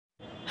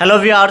Hello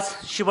viewers,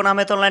 Shivan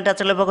Ahmed online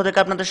চ্যানেলের পক্ষ থেকে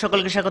আপনাদের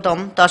সকলকে স্বাগতম।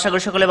 তো আশা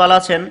করি সকলে ভালো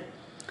আছেন।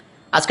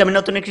 আজকে আমি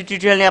নতুন একটি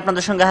টিউটোরিয়াল নিয়ে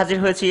আপনাদের সঙ্গে হাজির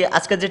হয়েছি।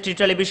 আজকের যে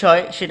টিউটোরিয়ালের বিষয়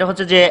সেটা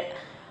হচ্ছে যে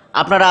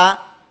আপনারা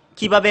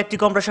কিভাবে একটি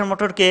কম্প্রেসর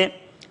মোটরকে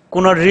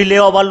কোনো রিলে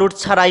ওভারলোড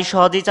ছাড়াই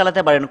সহজেই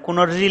চালাতে পারেন।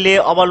 কোনো রিলে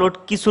ওভারলোড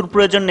কিছুর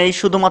প্রয়োজন নেই,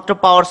 শুধুমাত্র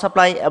পাওয়ার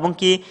সাপ্লাই এবং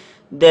কি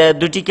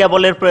দুটি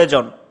কেবলের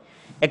প্রয়োজন।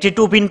 একটি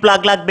 2 পিন প্লাগ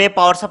লাগবে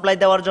পাওয়ার সাপ্লাই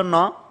দেওয়ার জন্য,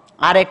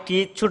 আর একটি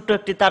ছোট্ট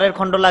একটি তারের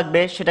খণ্ড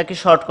লাগবে সেটাকে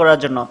শর্ট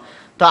করার জন্য।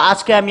 তো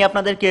আজকে আমি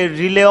আপনাদেরকে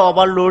রিলে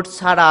ওভারলোড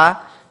ছাড়া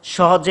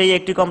সহজেই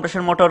একটি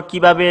কম্প্রেসর মোটর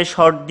কিভাবে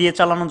শর্ট দিয়ে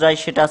চালানো যায়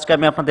সেটা আজকে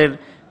আমি আপনাদের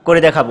করে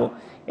দেখাবো।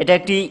 এটা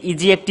একটি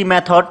ইজি একটি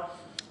মেথড।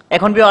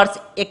 এখন ভিউয়ার্স,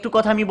 একটু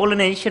কথা আমি বলে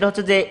নেই, সেটা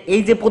হচ্ছে যে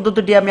এই যে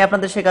পদ্ধতিটি আমি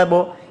আপনাদের শেখাবো,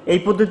 এই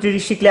পদ্ধতিটি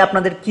শিখলে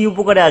আপনাদের কি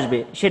উপকারে আসবে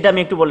সেটা আমি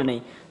একটু বলে নেই।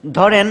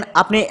 ধরেন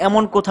আপনি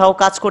এমন কোথাও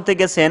কাজ করতে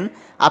গেছেন,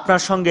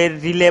 আপনার সঙ্গে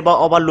রিলে বা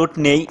ওভারলোড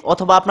নেই,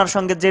 অথবা আপনার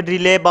সঙ্গে যে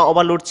রিলে বা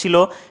ওভারলোড ছিল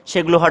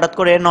সেগুলো হঠাৎ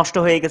করে নষ্ট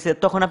হয়ে গেছে।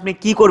 তখন আপনি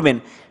কি করবেন?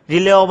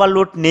 রিলে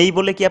ওভারলোড নেই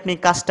বলে কি আপনি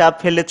কাজটা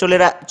ফেলে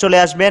চলে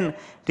আসবেন?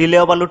 রিলে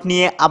ওভারলোড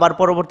নিয়ে আবার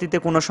পরবর্তীতে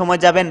কোনো সময়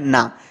যাবেন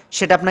না,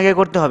 সেটা আপনাকে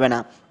করতে হবে না।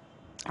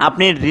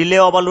 আপনি রিলে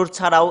ওভারলোড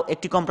ছাড়াও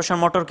একটি কম্প্রেসর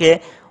মোটরকে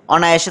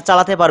অনায়াসে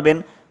চালাতে পারবেন,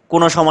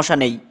 কোনো সমস্যা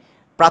নেই।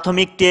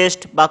 প্রাথমিক টেস্ট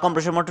বা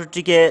কম্প্রেসর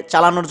মোটরটিকে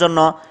চালানোর জন্য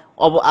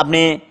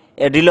আপনি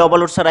রিলে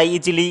ওভারলোড ছাড়া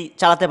ইজিলি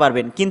চালাতে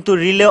পারবেন, কিন্তু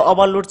রিলে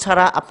ওভারলোড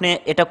ছাড়া আপনি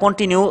এটা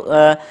কন্টিনিউ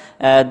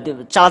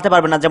চালাতে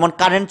পারবেন না। যেমন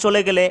কারেন্ট চলে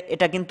গেলে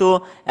এটা কিন্তু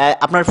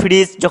আপনার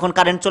ফ্রিজ যখন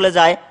কারেন্ট চলে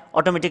যায়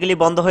অটোমেটিক্যালি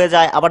বন্ধ হয়ে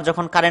যায়, আবার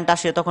যখন কারেন্ট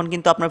আসে তখন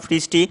কিন্তু আপনার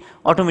ফ্রিজটি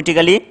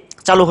অটোমেটিক্যালি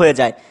চালু হয়ে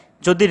যায়।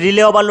 যদি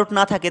রিলে ওভারলোড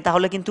না থাকে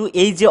তাহলে কিন্তু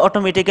এই যে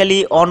অটোমেটিক্যালি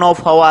অন অফ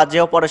হওয়া যে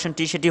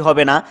অপারেশনটি সেটি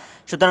হবে না।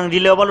 সুতরাং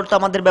রিলে ওভারলোড তো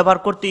আমাদের ব্যবহার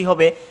করতেই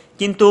হবে।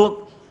 কিন্তু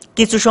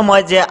কিছু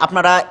সময় যে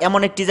আপনারা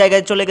এমন একটি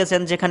জায়গায় চলে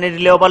গেছেন যেখানে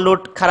রিলে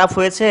ওভারলোড খারাপ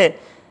হয়েছে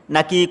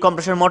নাকি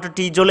কম্প্রেসর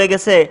মোটরটি জ্বলে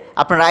গেছে,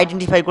 আপনারা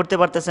আইডেন্টিফাই করতে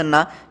পারতেছেন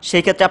না,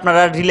 সেই ক্ষেত্রে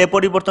আপনারা রিলে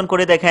পরিবর্তন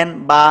করে দেখেন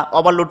বা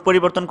ওভারলোড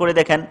পরিবর্তন করে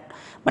দেখেন।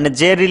 মানে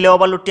যে রিলে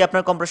ওভারলোডটি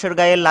আপনার কম্প্রেসর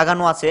গায়ে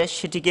লাগানো আছে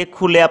সেটিকে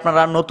খুলে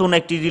আপনারা নতুন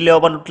একটি রিলে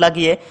ওভারলোড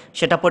লাগিয়ে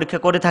সেটা পরীক্ষা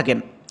করে থাকেন।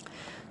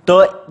 তো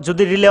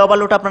যদি রিলে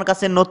ওভারলোড আপনার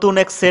কাছে নতুন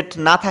এক সেট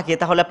না থাকে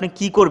তাহলে আপনি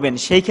কি করবেন?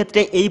 সেই ক্ষেত্রে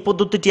এই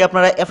পদ্ধতিটি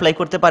আপনারা অ্যাপ্লাই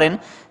করতে পারেন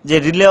যে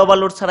রিলে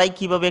ওভারলোড ছাড়াই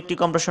কিভাবে একটি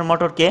কম্প্রেসর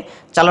মোটরকে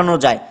চালানো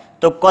যায়।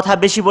 তো কথা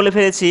বেশি বলে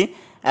ফেলেছি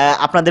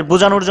আপনাদের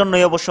বোঝানোর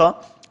জন্যই অবশ্য।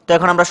 তো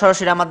এখন আমরা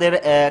সরাসরি আমাদের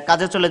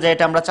কাজে চলে যাই।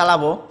 এটা আমরা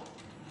চালাবো।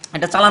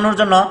 এটা চালানোর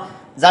জন্য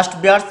জাস্ট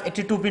বিয়ার্স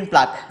একটি 2 পিন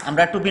প্লাগ,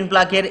 আমরা 2 পিন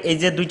প্লাগের এই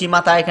যে দুইটি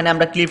মাথা এখানে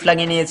আমরা ক্লিপ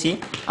লাগিয়ে নিয়েছি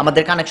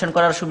আমাদের কানেকশন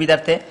করার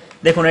সুবিধার্থে।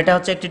 দেখুন, এটা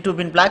হচ্ছে একটি 2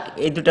 পিন প্লাগ,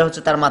 এই দুটো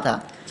হচ্ছে তার মাথা।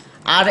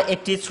 আর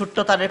একটি ছোট্ট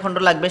তারের খণ্ড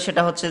লাগবে,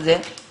 সেটা হচ্ছে যে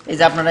এই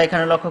যে আপনারা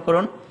এখানে লক্ষ্য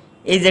করুন,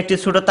 এই যে একটি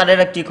ছোট তারের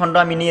একটি খণ্ড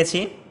আমি নিয়েছি।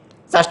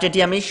 জাস্ট এটি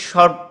আমি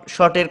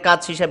শর্টের কাজ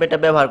হিসাবে এটা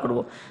ব্যবহার করব।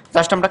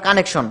 জাস্ট আমরা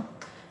কানেকশন,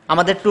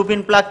 আমাদের 2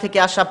 পিন প্লাগ থেকে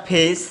আসা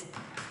ফেজ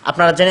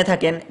আপনারা জেনে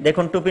থাকেন।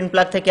 দেখুন, 2 পিন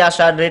প্লাগ থেকে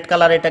আসা রেড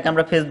কালার, এটাকে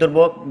আমরা ফেজ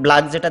ধরবো।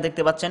 ব্ল্যাক যেটা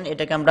দেখতে পাচ্ছেন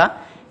এটাকে আমরা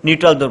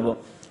নিউট্রাল ধরবো।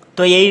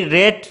 তো এই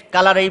রেড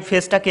কালার এই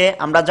ফেজটাকে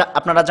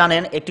আপনারা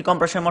জানেন একটি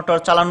কম্প্রেসর মোটর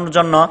চালানোর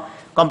জন্য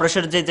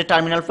কম্প্রেসরের যে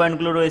টার্মিনাল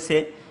পয়েন্টগুলো রয়েছে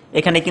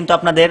এখানে কিন্তু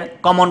আপনাদের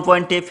কমন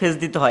পয়েন্টে ফেজ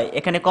দিতে হয়।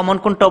 এখানে কমন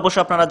কোনটা অবশ্য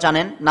আপনারা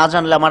জানেন, না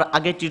জানলে আমার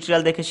আগের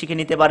টিউটোরিয়াল দেখে শিখে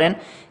নিতে পারেন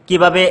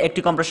কিভাবে একটি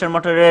কম্প্রেসর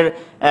মোটরের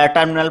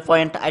টার্মিনাল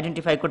পয়েন্ট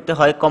আইডেন্টিফাই করতে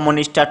হয়, কমন,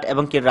 স্টার্ট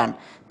এবং কি রান।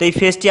 তো এই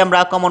ফেজটি আমরা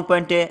কমন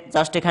পয়েন্টে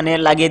জাস্ট এখানে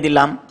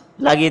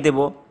লাগিয়ে দেব।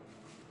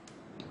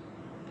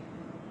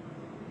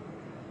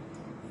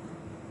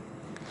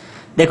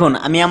 দেখুন,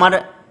 আমি আমার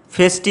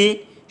ফেজটি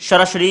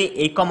সরাসরি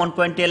এই কমন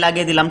পয়েন্টে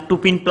লাগিয়ে দিলাম। 2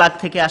 পিন প্লাগ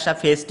থেকে আসা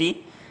ফেজটি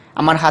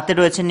আমার হাতে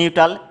রয়েছে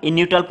নিউট্রাল। এই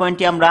নিউট্রাল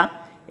পয়েন্টটি আমরা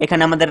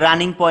এখানে আমাদের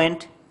রানিং পয়েন্ট,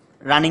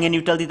 রানিংয়ে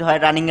নিউট্রাল দিতে হয়,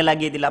 রানিংয়ে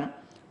লাগিয়ে দিলাম।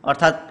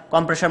 অর্থাৎ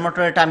কম্প্রেসর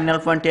মোটরের টার্মিনাল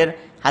পয়েন্টের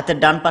হাতের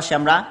ডান পাশে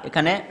আমরা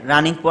এখানে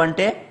রানিং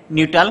পয়েন্টে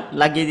নিউট্রাল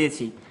লাগিয়ে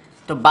দিয়েছি।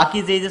 তো বাকি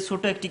যে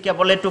ছোটো একটি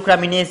কেবলের টুকরা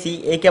আমি নিয়েছি,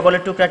 এই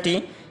কেবলের টুকরাটি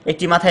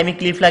একটি মাথায় আমি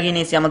ক্লিপ লাগিয়ে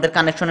নিয়েছি আমাদের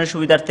কানেকশনের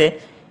সুবিধার্থে।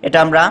 এটা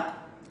আমরা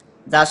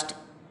জাস্ট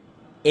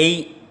এই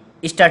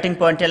স্টার্টিং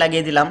পয়েন্টে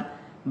লাগিয়ে দিলাম।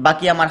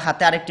 বাকি আমার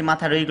হাতে আরেকটি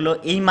মাথা রয়ে গেল,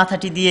 এই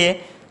মাথাটি দিয়ে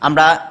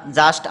আমরা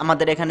জাস্ট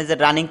আমাদের এখানে যে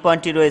রানিং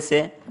পয়েন্টটি রয়েছে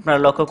আপনারা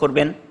লক্ষ্য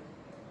করবেন,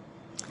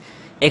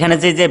 এখানে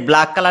যে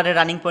ব্ল্যাক কালারের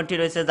রানিং পয়েন্টটি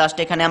রয়েছে জাস্ট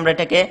এখানে আমরা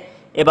এটাকে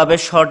এভাবে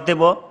শর্ট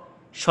দেব।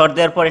 শর্ট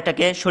দেওয়ার পর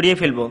এটাকে সরিয়ে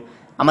ফেলবো,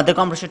 আমাদের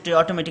কম্প্রেসরটি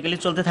অটোমেটিক্যালি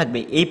চলতে থাকবে।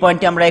 এই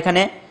পয়েন্টটি আমরা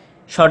এখানে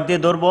শর্ট দিয়ে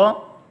ধরবো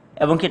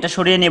এবং কি এটা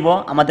সরিয়ে নেব,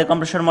 আমাদের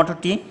কম্প্রেসর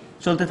মোটরটি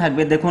চলতে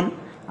থাকবে। দেখুন,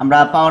 আমরা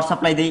পাওয়ার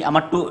সাপ্লাই দিই,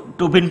 আমার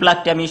 2 পিন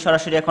প্লাগটি আমি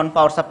সরাসরি এখন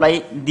পাওয়ার সাপ্লাই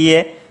দিয়ে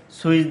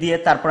সুইচ দিয়ে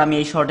তারপর আমি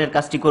এই শর্টের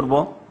কাজটি করব।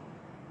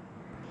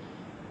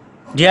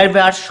 ডিয়ার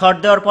ভিউয়ার, শর্ট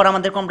দেওয়ার পর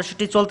আমাদের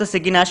কম্প্রেসরটি চলতেছে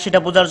কিনা সেটা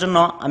বোঝার জন্য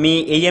আমি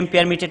এই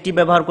এম্পিয়ার মিটারটি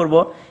ব্যবহার করব।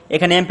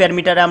 এখানে এম্পিয়ার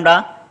মিটারে আমরা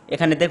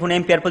এখানে দেখুন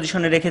এম্পিয়ার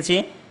পজিশনে রেখেছি।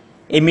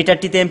 এই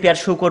মিটারটিতে এম্পিয়ার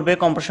শো করবে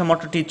কম্প্রেসর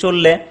মোটরটি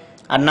চললে,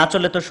 আর না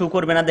চললে তো শো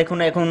করবে না। দেখুন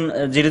এখন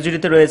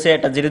 0 রয়েছে,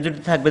 এটা 0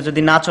 থাকবে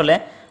যদি না চলে,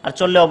 আর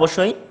চললে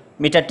অবশ্যই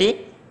মিটারটি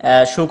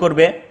শো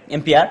করবে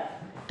এম্পিয়ার।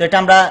 তো এটা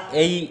আমরা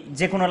এই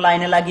যে কোনো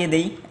লাইনে লাগিয়ে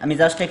দিই। আমি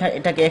জাস্ট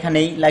এটাকে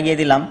এখানেই লাগিয়ে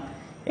দিলাম।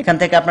 এখান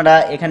থেকে আপনারা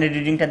এখানে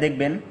রিডিংটা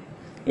দেখবেন।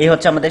 এই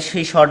হচ্ছে আমাদের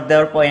সেই শর্ট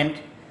দেওয়ার পয়েন্ট।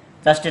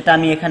 জাস্ট এটা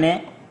আমি এখানে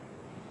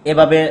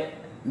এভাবে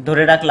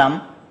ধরে রাখলাম।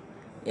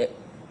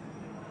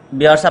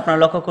 ভিউয়ার্স আপনারা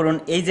লক্ষ্য করুন,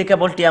 এই যে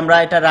কেবলটি আমরা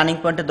এটা রানিং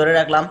পয়েন্টে ধরে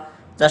রাখলাম,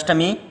 জাস্ট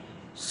আমি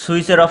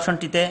সুইচের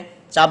অপশনটিতে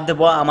চাপ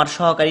দেব। আমার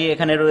সহকারী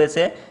এখানে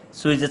রয়েছে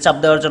সুইচে চাপ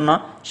দেওয়ার জন্য,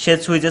 সে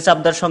সুইচে চাপ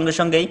দেওয়ার সঙ্গে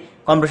সঙ্গেই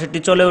কম্প্রেসরটি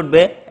চলে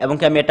উঠবে এবং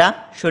কি আমি এটা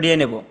সরিয়ে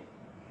নেব।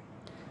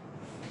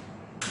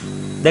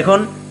 দেখুন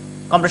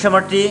কম্প্রেসর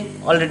মোটরটি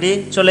অলরেডি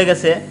চলে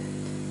গেছে,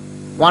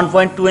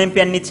 1.2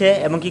 এম্পিয়ার নিচ্ছে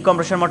এবং কি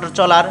কম্প্রেসর মোটর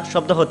চলার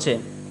শব্দ হচ্ছে।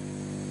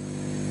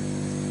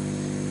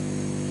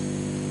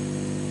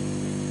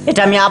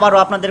 এটা আমি আবারও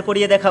আপনাদের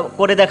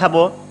করে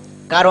দেখাবো,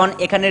 কারণ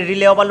এখানে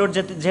রিলে ওভারলোড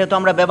যেহেতু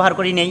আমরা ব্যবহার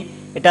করি নেই,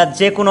 এটা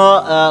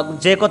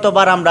যে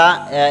কতবার আমরা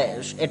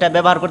এটা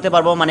ব্যবহার করতে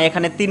পারবো, মানে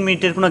এখানে 3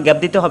 মিনিটের কোনো গ্যাপ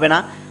দিতে হবে না।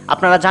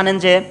 আপনারা জানেন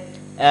যে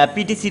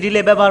পিটিসি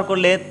রিলে ব্যবহার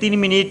করলে 3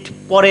 মিনিট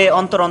পরে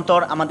অন্তর অন্তর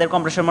আমাদের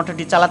কম্প্রেসর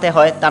মোটরটি চালাতে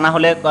হয়, তা না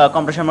হলে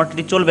কম্প্রেসর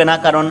মোটরটি চলবে না,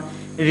 কারণ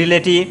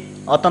রিলেটি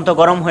অত্যন্ত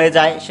গরম হয়ে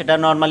যায়, সেটা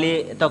নর্মালি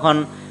তখন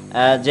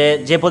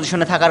যে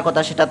পজিশনে থাকার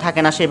কথা সেটা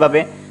থাকে না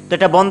সেইভাবে। তো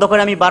এটা বন্ধ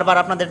করে আমি বারবার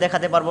আপনাদের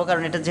দেখাতে পারবো,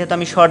 কারণ এটা যেহেতু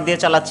আমি শর্ট দিয়ে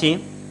চালাচ্ছি।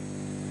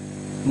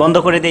 বন্ধ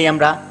করে দেই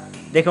আমরা।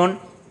 দেখুন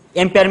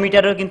এম্পিয়ার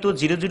মিটারও কিন্তু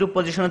 0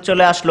 পজিশনে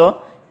চলে আসলো,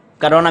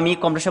 কারণ আমি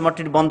কম্প্রেসর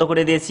মোটরটি বন্ধ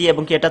করে দিয়েছি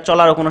এবং কি এটা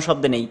চলারও কোনো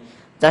শব্দ নেই।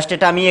 জাস্ট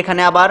এটা আমি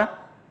এখানে আবার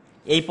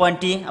এই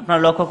পয়েন্টটি আপনারা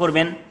লক্ষ্য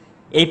করবেন,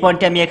 এই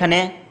পয়েন্টটি আমি এখানে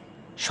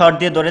শর্ট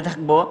দিয়ে ধরে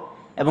থাকবো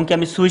এবং কি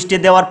আমি সুইচটি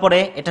দেওয়ার পরে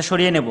এটা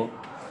সরিয়ে নেব।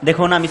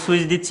 দেখুন আমি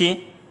সুইচ দিচ্ছি,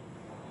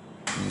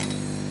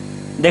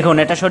 দেখুন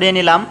এটা সরিয়ে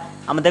নিলাম,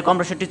 আমাদের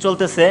কম্প্রেসরটি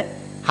চলতেছে।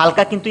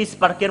 হালকা কিন্তু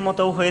স্পার্কের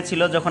মতো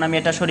হয়েছিল যখন আমি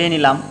এটা সরিয়ে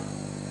নিলাম।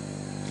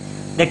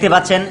 দেখতে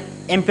পাচ্ছেন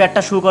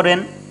এম্পিয়ারটা শু করেন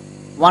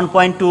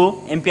 1.2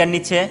 এম্পিয়ার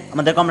নিচ্ছে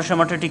আমাদের কম্প্রেসর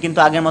মোটরটি, কিন্তু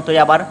আগের মতোই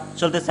আবার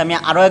চলতেছে। আমি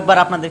আরও একবার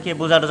আপনাদেরকে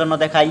বোঝার জন্য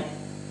দেখাই।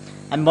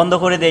 আমি বন্ধ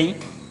করে দেই,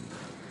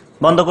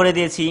 বন্ধ করে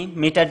দিয়েছি,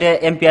 মিটারে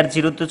এম্পিয়ার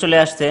 0-তে চলে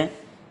আসছে।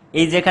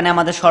 এই যে এখানে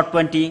আমাদের শর্ট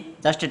পয়েন্টটি,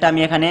 জাস্ট এটা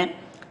আমি এখানে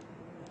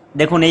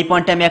দেখুন এই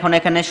পয়েন্টে আমি এখন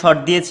এখানে শর্ট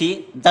দিয়েছি,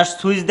 জাস্ট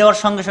সুইচ দেওয়ার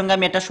সঙ্গে সঙ্গে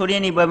আমি এটা সরিয়ে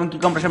নিব এবং কি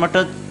কম্প্রেসর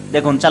মোটর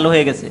দেখুন চালু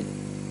হয়ে গেছে।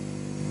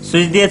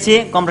 সুইচ দিয়েছি,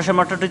 কম্প্রেসর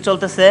মোটরটি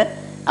চলতেছে,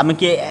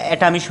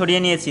 এটা আমি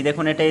সরিয়ে নিয়েছি,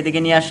 দেখুন এটা এদিকে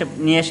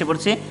নিয়ে এসে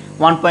পড়ছি,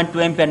 1.2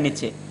 এম্পিয়ার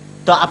নিচ্ছে।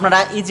 তো আপনারা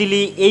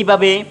ইজিলি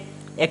এইভাবে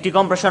একটি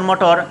কম্প্রেসর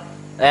মোটর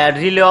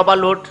রিলে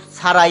ওভারলোড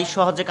ছাড়াই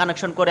সহজে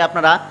কানেকশন করে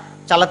আপনারা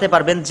চালাতে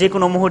পারবেন যে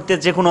কোনো মুহূর্তে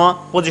যে কোনো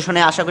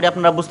পজিশনে। আশা করি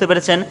আপনারা বুঝতে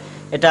পেরেছেন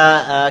এটা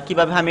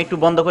কিভাবে। আমি একটু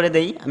বন্ধ করে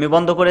দেই, আমি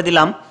বন্ধ করে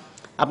দিলাম।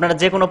 আপনারা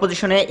যে কোনো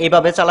পজিশনে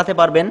এইভাবে চালাতে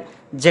পারবেন,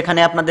 যেখানে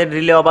আপনাদের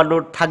রিলে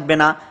ওভারলোড থাকবে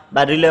না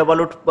বা রিলে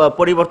ওভারলোড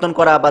পরিবর্তন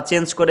করা বা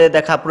চেঞ্জ করে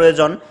দেখা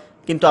প্রয়োজন,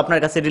 কিন্তু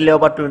আপনার কাছে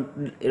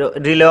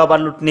রিলে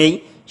ওভারলোড নেই,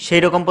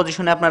 সেই রকম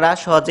পজিশনে আপনারা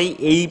সহজেই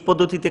এই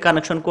পদ্ধতিতে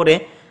কানেকশন করে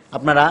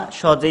আপনারা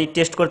সহজেই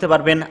টেস্ট করতে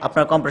পারবেন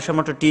আপনার কম্প্রেসর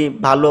মোটরটি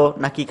ভালো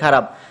নাকি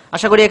খারাপ।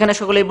 আশা করি এখানে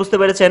সকলেই বুঝতে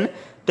পেরেছেন।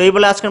 তো এই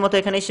বলে আজকের মতো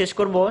এখানেই শেষ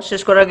করব।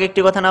 শেষ করার আগে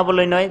একটি কথা না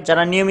বললেই নয়,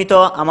 যারা নিয়মিত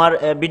আমার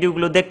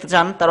ভিডিওগুলো দেখতে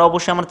চান তারা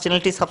অবশ্যই আমার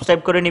চ্যানেলটি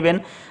সাবস্ক্রাইব করে নেবেন,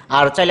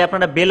 আর চাইলে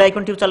আপনারা বেল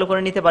আইকনটিও চালু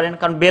করে নিতে পারেন,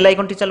 কারণ বেল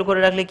আইকনটি চালু করে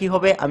রাখলে কি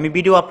হবে, আমি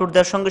ভিডিও আপলোড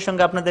দেওয়ার সঙ্গে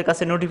সঙ্গে আপনাদের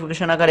কাছে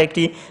নোটিফিকেশন আকারে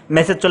একটি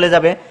মেসেজ চলে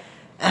যাবে।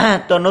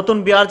 তো নতুন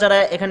ভিউয়ার যারা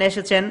এখানে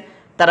এসেছেন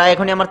তারা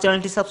এখনই আমার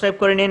চ্যানেলটি সাবস্ক্রাইব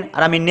করে নিন,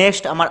 আর আমি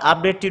নেক্সট আমার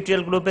আপডেট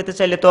টিউটোরিয়ালগুলো পেতে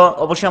চাইলে তো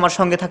অবশ্যই আমার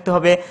সঙ্গে থাকতে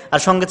হবে, আর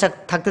সঙ্গে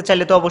থাকতে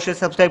চাইলে তো অবশ্যই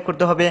সাবস্ক্রাইব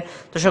করতে হবে।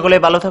 তো সকলে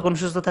ভালো থাকুন,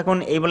 সুস্থ থাকুন,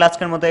 এই বলে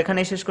আজকের মতো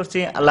এখানেই শেষ করছি।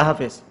 আল্লাহ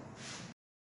হাফেজ।